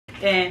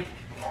and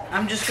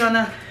I'm just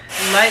gonna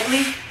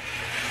lightly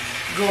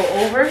go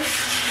over,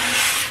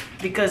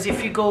 because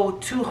if you go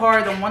too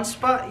hard on one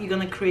spot, you're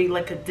gonna create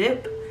like a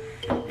dip,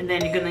 and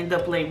then you're gonna end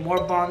up laying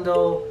more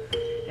Bondo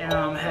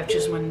and have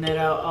just smoothing it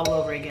out all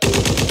over again.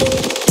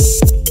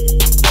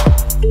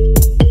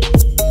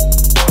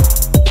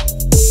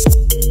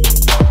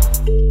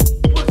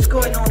 What's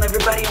going on,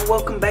 everybody, and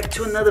welcome back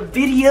to another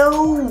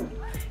video.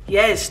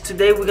 Yes,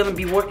 today we're gonna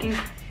be working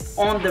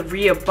on the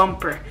rear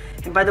bumper.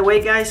 And by the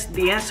way, guys,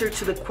 the answer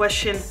to the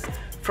question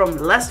from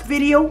last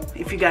video,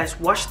 if you guys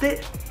watched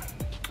it,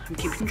 I'm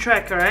keeping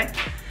track, all right,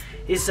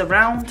 is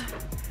around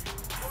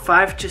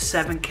 5 to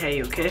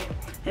 7K, okay?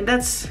 And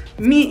that's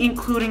me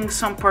including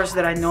some parts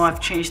that I know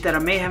I've changed that I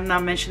may have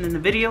not mentioned in the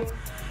video.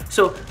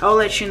 So I'll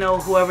let you know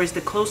whoever is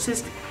the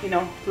closest. You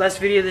know, last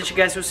video that you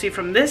guys will see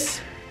from this,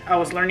 I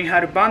was learning how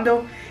to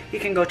Bondo. You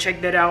can go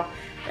check that out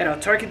at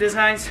Autarky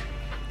Designs.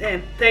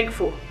 And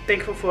thankful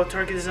for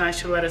Autarky Designs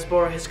to let us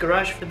borrow his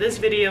garage for this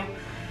video,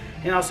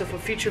 and also for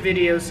future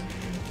videos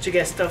to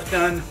get stuff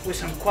done with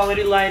some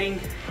quality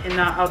lighting and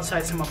not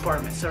outside some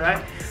apartments, all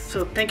right?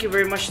 So thank you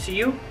very much to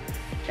you.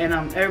 And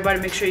everybody,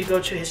 make sure you go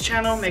to his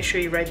channel. Make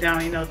sure you write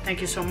down, you know, thank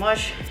you so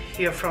much,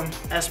 here from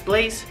S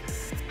Blaze.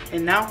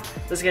 And now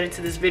let's get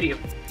into this video.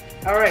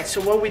 All right, so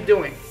what we're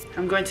doing,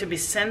 I'm going to be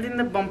sanding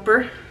the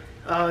bumper,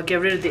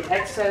 get rid of the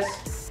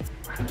excess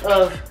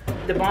of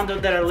the Bondo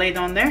that I laid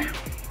on there,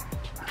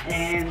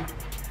 and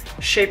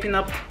shaping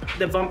up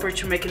the bumper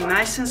to make it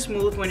nice and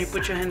smooth when you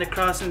put your hand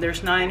across and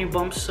there's not any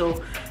bumps.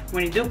 So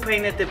when you do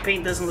paint it, the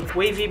paint doesn't look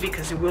wavy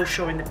because it will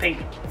show in the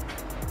paint.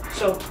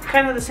 So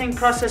kind of the same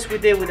process we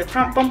did with the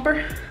front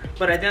bumper,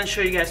 but I didn't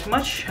show you guys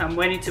much. I'm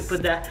waiting to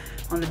put that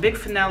on the big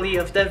finale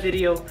of that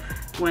video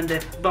when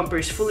the bumper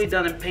is fully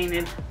done and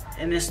painted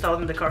and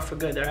installed in the car for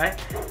good, all right?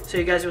 So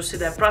you guys will see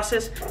that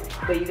process,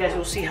 but you guys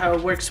will see how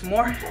it works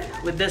more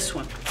with this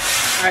one.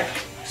 All right,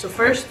 so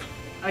first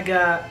I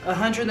got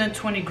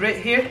 120 grit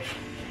here,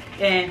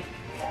 and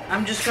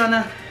I'm just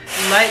gonna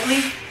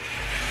lightly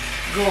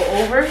go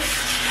over,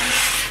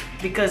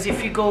 because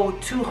if you go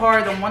too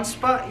hard on one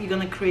spot, you're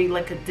gonna create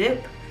like a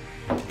dip,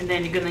 and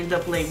then you're gonna end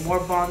up laying more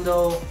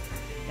Bondo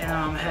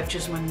and have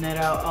just smoothing it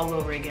out all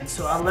over again.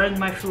 So I learned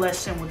my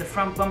lesson with the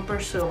front bumper,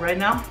 so right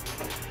now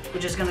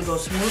we're just gonna go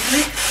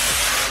smoothly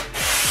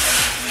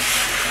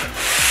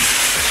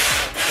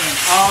and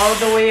all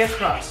the way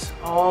across,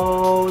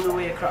 all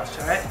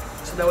right?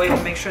 So that way we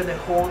make sure the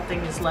whole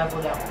thing is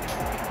leveled out.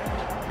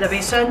 That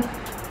being said,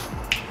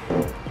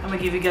 I'm gonna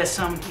give you guys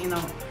some, you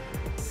know,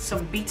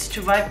 some beats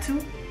to vibe to,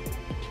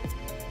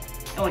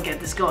 and we'll get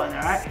this going,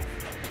 all right?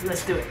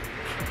 Let's do it.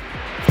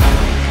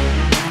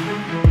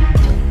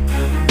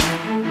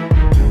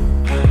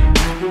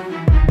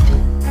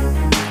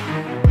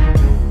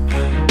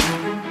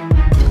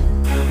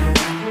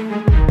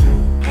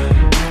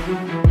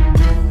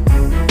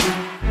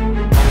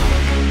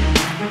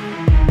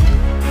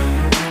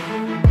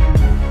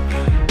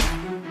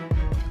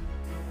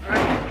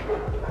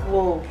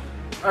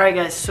 Alright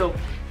guys, so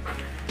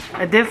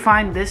I did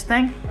find this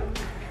thing.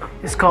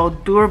 It's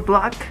called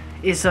Duraflex.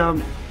 It's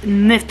a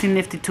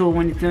nifty tool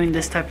when you're doing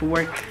this type of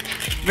work.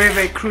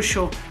 Very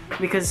crucial,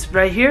 because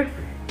right here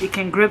it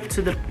can grip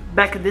to the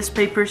back of these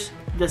papers,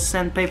 the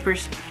sand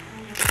papers,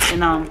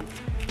 and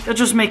it'll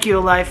just make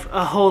your life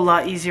a whole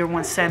lot easier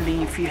when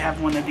sanding if you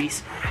have one of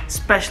these,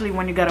 especially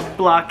when you gotta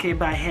block it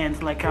by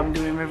hand like I'm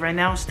doing right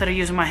now instead of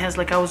using my hands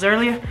like I was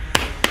earlier.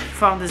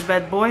 Found this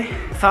bad boy,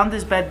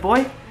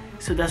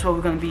 so that's what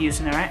we're gonna be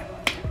using, all right?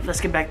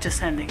 Let's get back to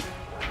sanding.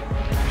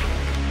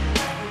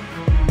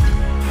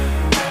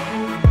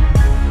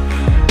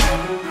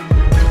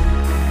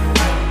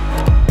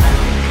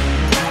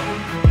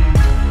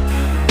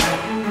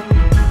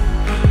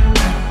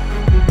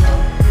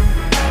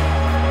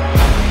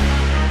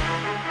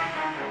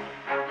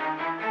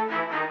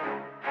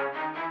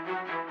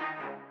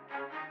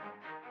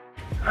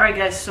 Alright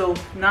guys, so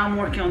now I'm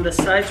working on the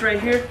sides right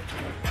here.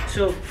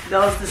 So that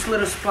was this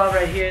little spot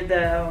right here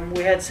that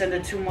we had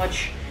sanded too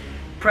much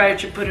prior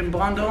to putting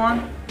Bondo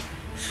on.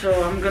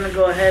 So I'm gonna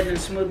go ahead and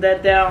smooth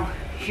that down.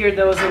 Here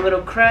there was a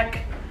little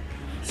crack,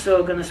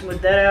 so I'm gonna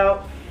smooth that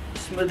out.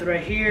 Smooth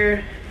right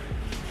here,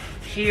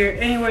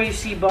 anywhere you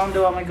see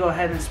Bondo, I'm gonna go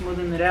ahead and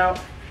smoothen it out.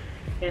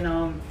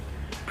 And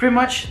pretty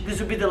much this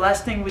will be the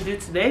last thing we do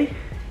today.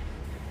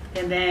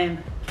 And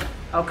then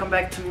I'll come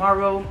back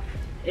tomorrow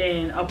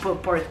and I'll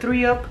put part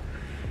 3 up,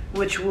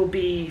 which will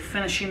be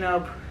finishing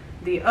up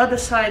the other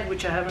side,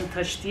 which I haven't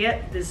touched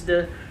yet. This is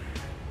the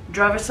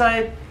driver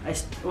side.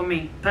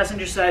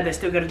 Passenger side. I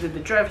still got to do the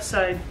driver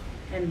side,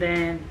 and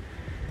then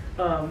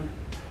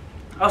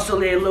also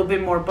lay a little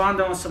bit more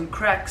Bondo on some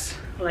cracks.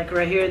 Like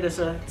right here, it's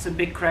a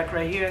big crack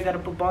right here. I got to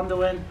put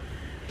Bondo in,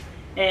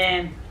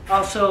 and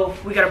also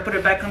we got to put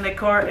it back on the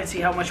car and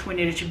see how much we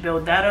needed to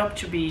build that up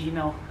to be, you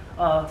know,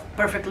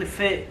 perfectly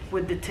fit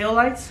with the tail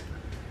lights.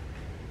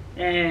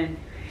 And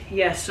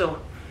yeah, so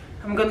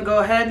I'm gonna go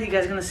ahead. You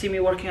guys are gonna see me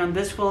working on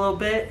this for a little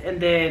bit, and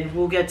then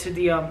we'll get to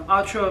the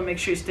outro, and make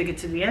sure you stick it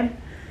to the end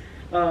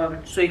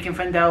so you can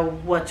find out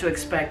what to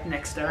expect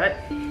next, all right?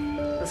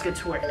 let's get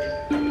to work.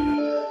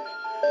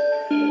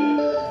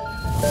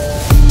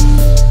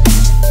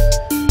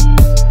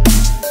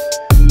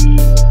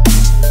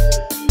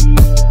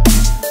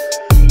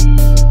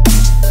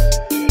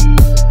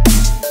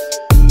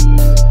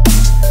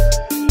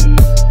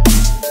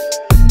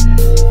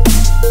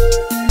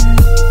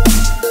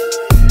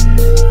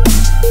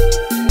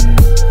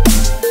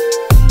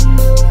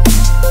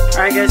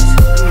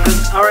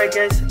 Alright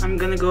guys, I'm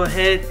gonna go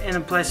ahead and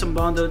apply some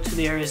Bondo to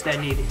the areas that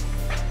need it.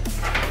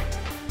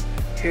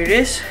 Here it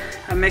is.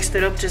 I mixed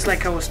it up just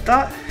like I was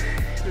taught.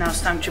 Now it's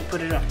time to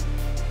put it on.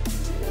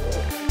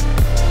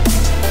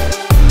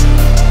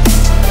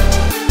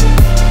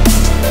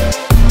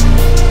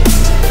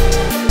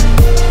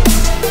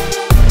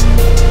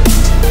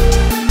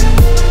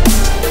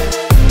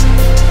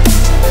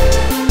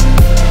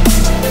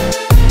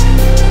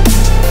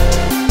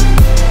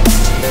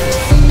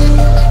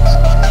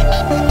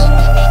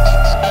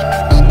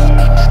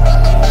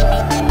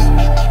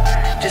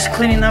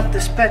 Cleaning up the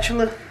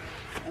spatula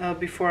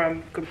before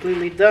I'm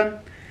completely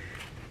done.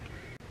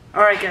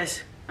 Alright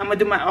guys, I'm gonna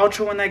do my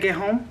outro when I get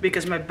home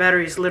because my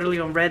battery is literally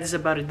on red, it's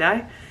about to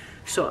die.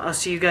 So I'll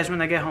see you guys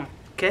when I get home,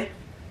 okay?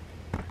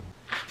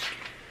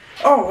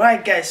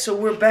 Alright guys, so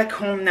we're back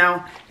home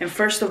now, and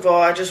first of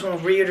all I just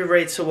want to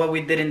reiterate what we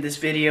did in this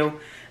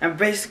video. I'm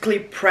basically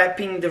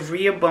prepping the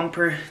rear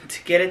bumper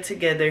to get it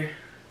together,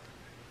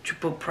 to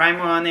put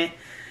primer on it,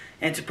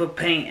 and to put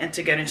paint and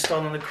to get it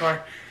installed on the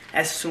car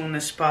as soon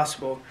as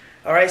possible.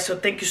 Alright, so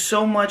thank you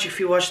so much if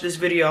you watched this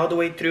video all the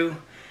way through.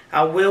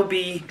 I will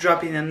be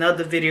dropping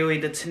another video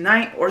either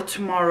tonight or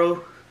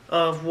tomorrow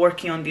of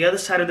working on the other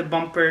side of the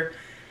bumper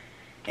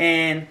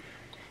and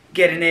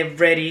getting it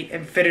ready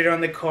and fit it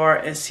on the car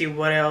and see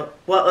what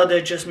other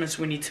adjustments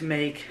we need to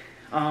make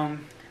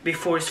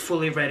before it's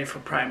fully ready for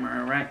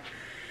primer. Alright,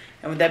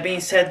 and with that being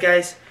said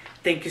guys,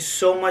 thank you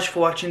so much for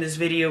watching this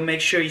video.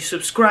 Make sure you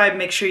subscribe,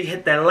 make sure you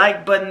hit that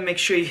like button, make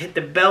sure you hit the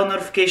bell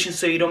notification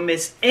so you don't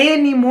miss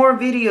any more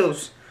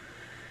videos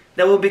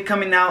that will be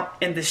coming out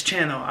in this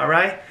channel.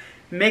 Alright,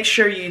 make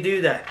sure you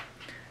do that,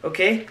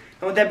 okay?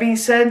 And with that being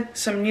said,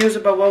 some news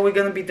about what we're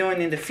going to be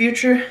doing in the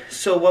future.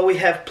 So what we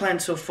have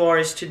planned so far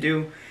is to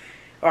do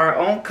our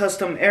own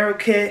custom aero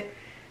kit,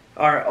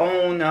 our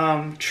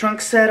own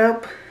trunk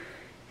setup,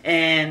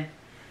 and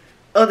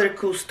other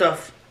cool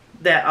stuff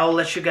that I'll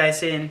let you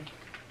guys in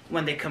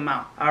when they come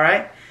out.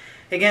 Alright,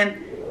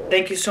 again,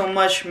 thank you so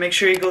much. Make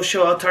sure you go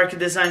show Autarky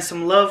Design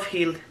some love.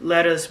 He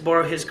let us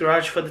borrow his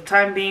garage for the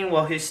time being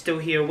while he's still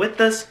here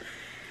with us.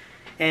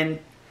 And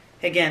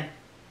again,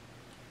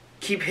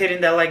 keep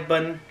hitting that like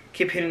button,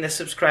 keep hitting the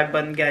subscribe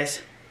button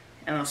guys,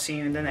 and I'll see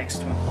you in the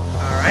next one.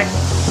 Alright,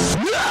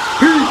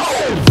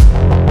 peace.